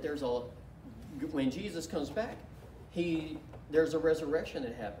is that when Jesus comes back, there's a resurrection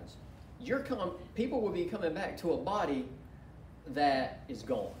that happens. People will be coming back to a body that is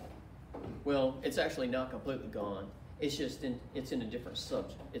gone. Well, it's actually not completely gone. It's just it's in a different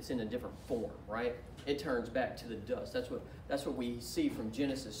subject. It's in a different form, right? It turns back to the dust. That's what we see from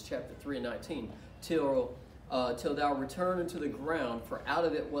Genesis chapter 3 and 19. Till thou return unto the ground, for out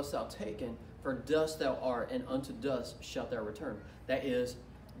of it wast thou taken, for dust thou art, and unto dust shalt thou return. That is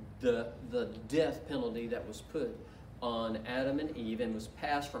the death penalty that was put on Adam and Eve and was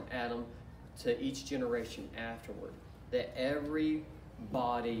passed from Adam to each generation afterward. That every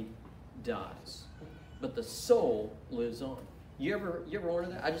body dies, but the soul lives on. You ever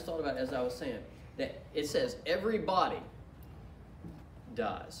wondered that? I just thought about it as I was saying that it says every body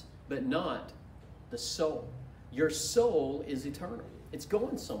dies, but not the soul. Your soul is eternal. It's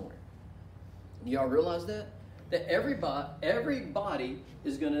going somewhere. Y'all realize that? That every body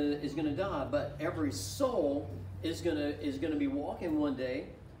is gonna die, but every soul is gonna be walking one day.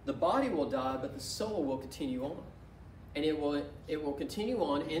 The body will die, but the soul will continue on. And it will continue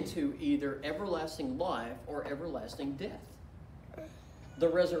on into either everlasting life or everlasting death. The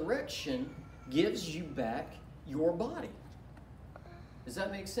resurrection gives you back your body. Does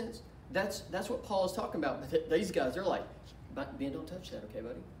that make sense? That's what Paul is talking about. But these guys, they're like, Ben, don't touch that, okay,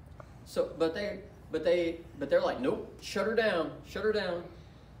 buddy? So, but they're like, nope, shut her down.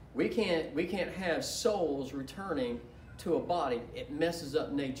 We can't have souls returning to a body. It messes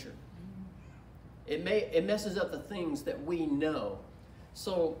up nature. It messes up the things that we know.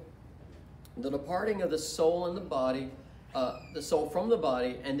 So the departing of the soul and the body, the soul from the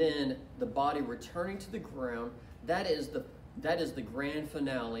body, and then the body returning to the ground, that is the grand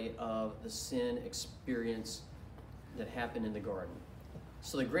finale of the sin experience that happened in the garden.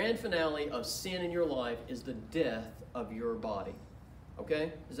 So the grand finale of sin in your life is the death of your body.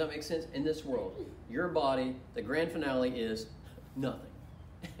 Okay? Does that make sense? In this world, your body, the grand finale is nothing.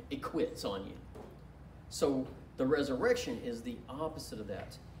 It quits on you. So the resurrection is the opposite of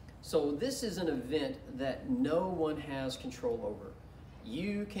that. So this is an event that no one has control over.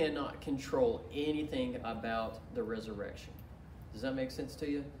 You cannot control anything about the resurrection. Does that make sense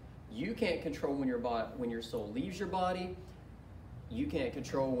to you? You can't control when your soul leaves your body. You can't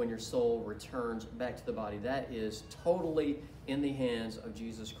control when your soul returns back to the body. That is totally in the hands of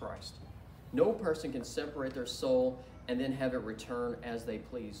Jesus Christ. No person can separate their soul and then have it return as they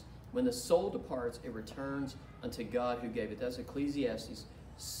please. When the soul departs, it returns unto God who gave it. That's Ecclesiastes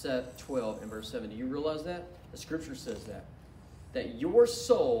 12 and verse 7. Do you realize that? The scripture says that your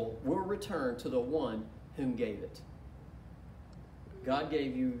soul will return to the one whom gave it. God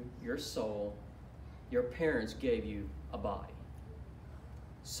gave you your soul. Your parents gave you a body.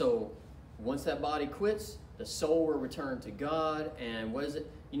 So once that body quits, the soul will return to God. And what is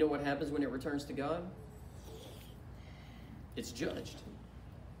it? You know what happens when it returns to God? It's judged.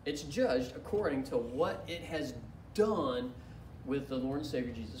 It's judged according to what it has done with the Lord and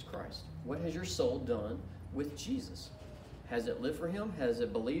Savior Jesus Christ. What has your soul done with Jesus? Has it lived for him? Has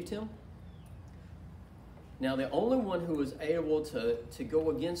it believed him? Now, the only one who was able to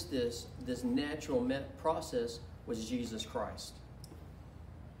go against this natural process was Jesus Christ,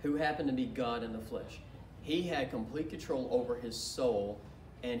 who happened to be God in the flesh. He had complete control over his soul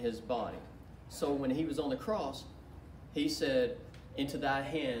and his body. So when he was on the cross, he said, into thy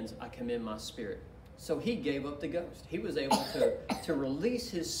hands I commend my spirit. So he gave up the ghost. He was able to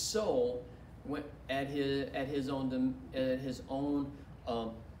release his soul at his own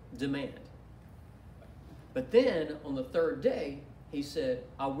demand. But then on the third day, he said,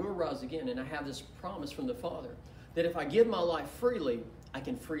 I will rise again. And I have this promise from the Father that if I give my life freely, I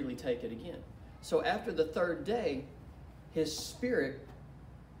can freely take it again. So after the third day, his spirit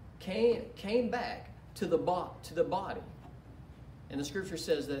came back to the body. And the scripture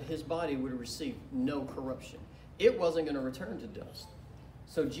says that his body would receive no corruption. It wasn't going to return to dust.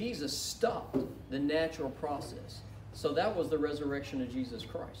 So Jesus stopped the natural process. So that was the resurrection of Jesus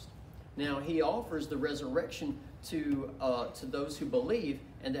Christ. Now he offers the resurrection to those who believe,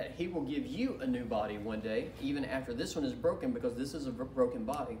 and that he will give you a new body one day, even after this one is broken, because this is a broken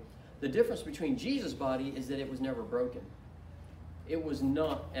body. The difference between Jesus' body is that it was never broken. It was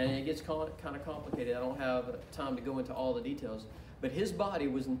not, and it gets kind of complicated. I don't have time to go into all the details. But his body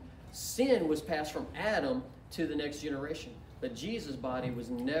sin was passed from Adam to the next generation. But Jesus' body was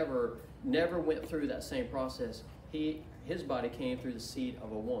never went through that same process. His body came through the seed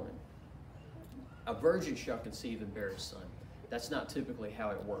of a woman. A virgin shall conceive and bear a son. That's not typically how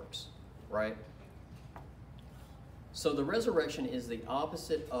it works, right? So the resurrection is the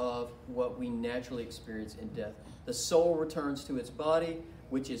opposite of what we naturally experience in death. The soul returns to its body,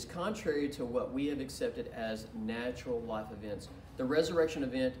 which is contrary to what we have accepted as natural life events. The resurrection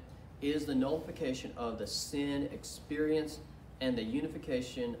event is the nullification of the sin experience and the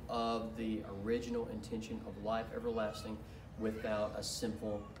unification of the original intention of life everlasting without a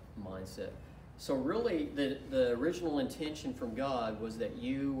sinful mindset. So really, the original intention from God was that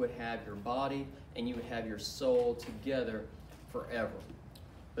you would have your body and you would have your soul together forever.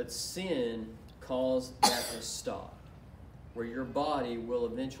 But sin caused that to stop, where your body will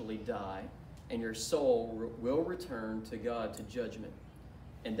eventually die and your soul will return to God to judgment.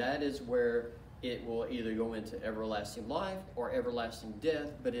 And that is where it will either go into everlasting life or everlasting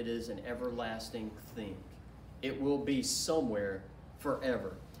death, but it is an everlasting thing. It will be somewhere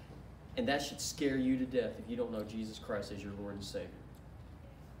forever. And that should scare you to death if you don't know Jesus Christ as your Lord and Savior.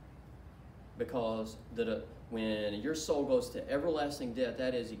 Because when your soul goes to everlasting death,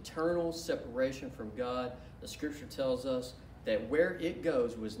 that is eternal separation from God. The scripture tells us that where it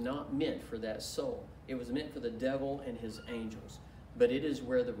goes was not meant for that soul. It was meant for the devil and his angels. But it is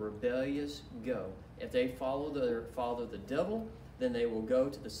where the rebellious go. If they follow the devil, then they will go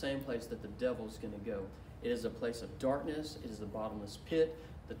to the same place that the devil's going to go. It is a place of darkness. It is the bottomless pit.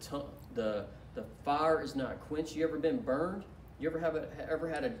 The fire is not quenched. You ever been burned? You ever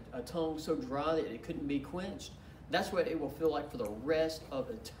had a tongue so dry that it couldn't be quenched? That's what it will feel like for the rest of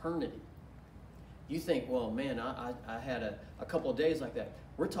eternity. You think, well, man, I had a couple of days like that.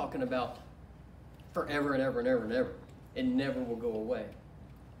 We're talking about forever and ever and ever and ever. It never will go away.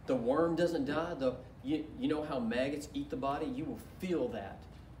 The worm doesn't die. You know how maggots eat the body? You will feel that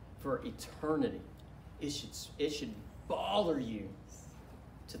for eternity. It should bother you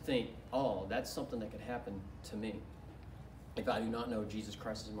to think, oh, that's something that could happen to me if I do not know Jesus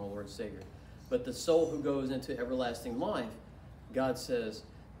Christ as my Lord and Savior. But the soul who goes into everlasting life, God says,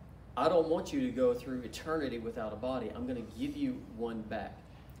 I don't want you to go through eternity without a body. I'm going to give you one back.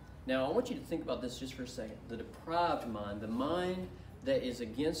 Now, I want you to think about this just for a second. The deprived mind, the mind that is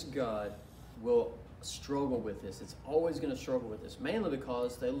against God, will struggle with this. It's always going to struggle with this, mainly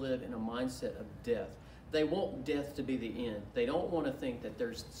because they live in a mindset of death. They want death to be the end. They don't want to think that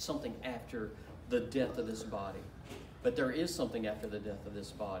there's something after the death of this body. But there is something after the death of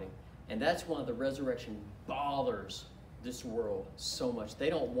this body. And that's why the resurrection bothers this world so much. They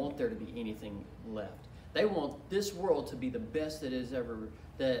don't want there to be anything left. They want this world to be the best that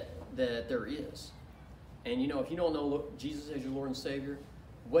there is. And you know, if you don't know Jesus as your Lord and Savior,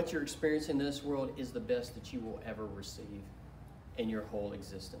 what you're experiencing in this world is the best that you will ever receive in your whole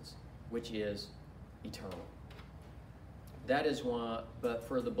existence, which is eternal. That is why, but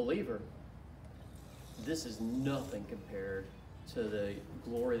for the believer, this is nothing compared to the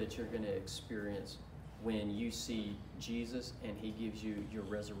glory that you're going to experience when you see Jesus and he gives you your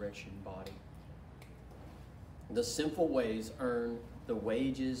resurrection body. The sinful ways earn the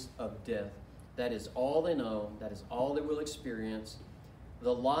wages of death. That is all they know. That is all they will experience.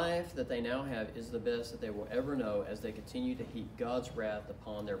 The life that they now have is the best that they will ever know as they continue to heap God's wrath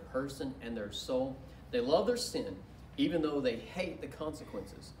upon their person and their soul. They love their sin, even though they hate the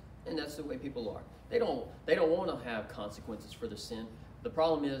consequences. And that's the way people are. They don't want to have consequences for their sin. The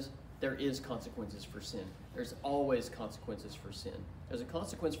problem is there is consequences for sin. There's always consequences for sin. There's a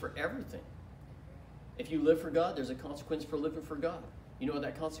consequence for everything. If you live for God, there's a consequence for living for God. You know what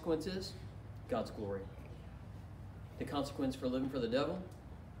that consequence is? God's glory. The consequence for living for the devil?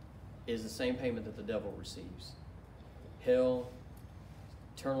 is the same payment that the devil receives. Hell,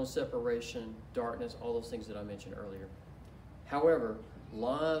 eternal separation, darkness, all those things that I mentioned earlier. However,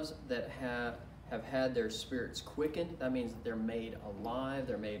 lives that have had their spirits quickened, that means that they're made alive,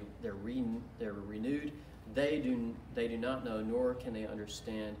 they're renewed. They do not know, nor can they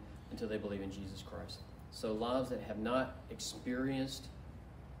understand until they believe in Jesus Christ. So lives that have not experienced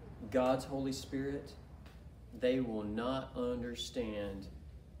God's Holy Spirit, they will not understand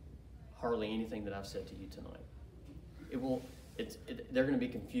hardly anything that I've said to you tonight. They're going to be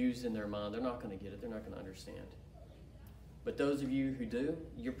confused in their mind. They're not going to get it. They're not going to understand. But those of you who do,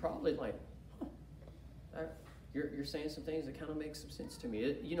 you're probably like, you're saying some things that kind of make some sense to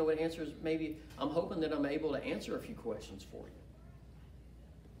me. You know what answers, maybe I'm hoping that I'm able to answer a few questions for you.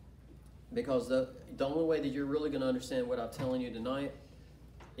 Because the only way that you're really going to understand what I'm telling you tonight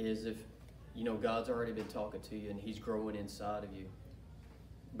is if, God's already been talking to you and he's growing inside of you.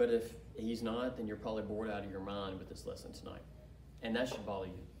 But if he's not, then you're probably bored out of your mind with this lesson tonight. And that should bother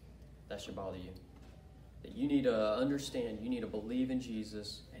you. That should bother you. That you need to understand, you need to believe in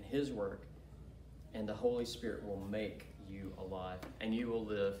Jesus and his work, and the Holy Spirit will make you alive, and you will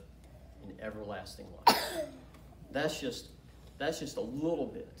live in everlasting life. That's just a little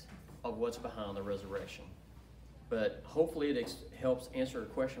bit of what's behind the resurrection. But hopefully it helps answer a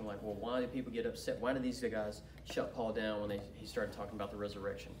question like, well, why did people get upset? Why did these guys shut Paul down when he started talking about the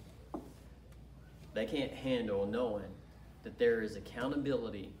resurrection? They can't handle knowing that there is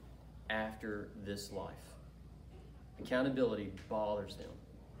accountability after this life. Accountability bothers them.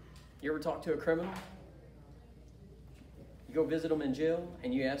 You ever talk to a criminal? You go visit them in jail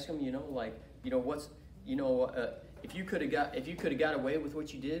and you ask them, if you could have got away with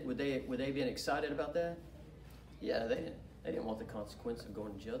what you did, would they been excited about that? Yeah, they didn't want the consequence of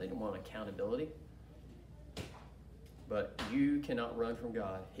going to jail. They didn't want accountability. But you cannot run from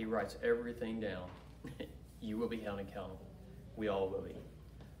God. He writes everything down. You will be held accountable. We all will be.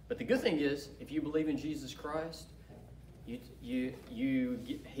 But the good thing is, if you believe in Jesus Christ, He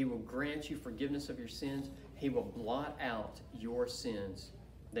will grant you forgiveness of your sins. He will blot out your sins.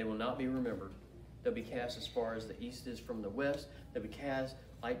 They will not be remembered. They'll be cast as far as the east is from the west. They'll be cast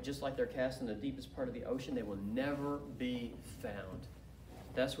just like they're cast in the deepest part of the ocean. They will never be found.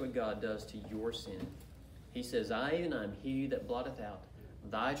 That's what God does to your sin. He says, I am he that blotteth out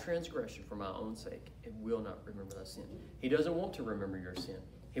thy transgression for my own sake, and will not remember thy sin. He doesn't want to remember your sin.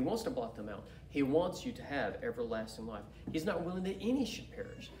 He wants to blot them out. He wants you to have everlasting life. He's not willing that any should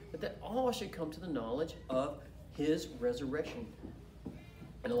perish, but that all should come to the knowledge of his resurrection.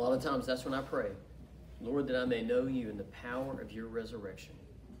 And a lot of times that's when I pray, Lord, that I may know you in the power of your resurrection.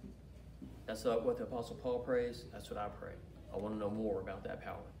 That's what the Apostle Paul prays. That's what I pray. I want to know more about that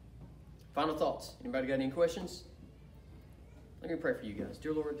power. Final thoughts. Anybody got any questions? Let me pray for you guys.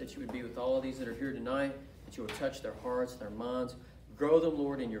 Dear Lord, that you would be with all of these that are here tonight, that you would touch their hearts, their minds. Grow them,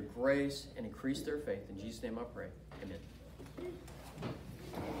 Lord, in your grace and increase their faith. In Jesus' name I pray. Amen.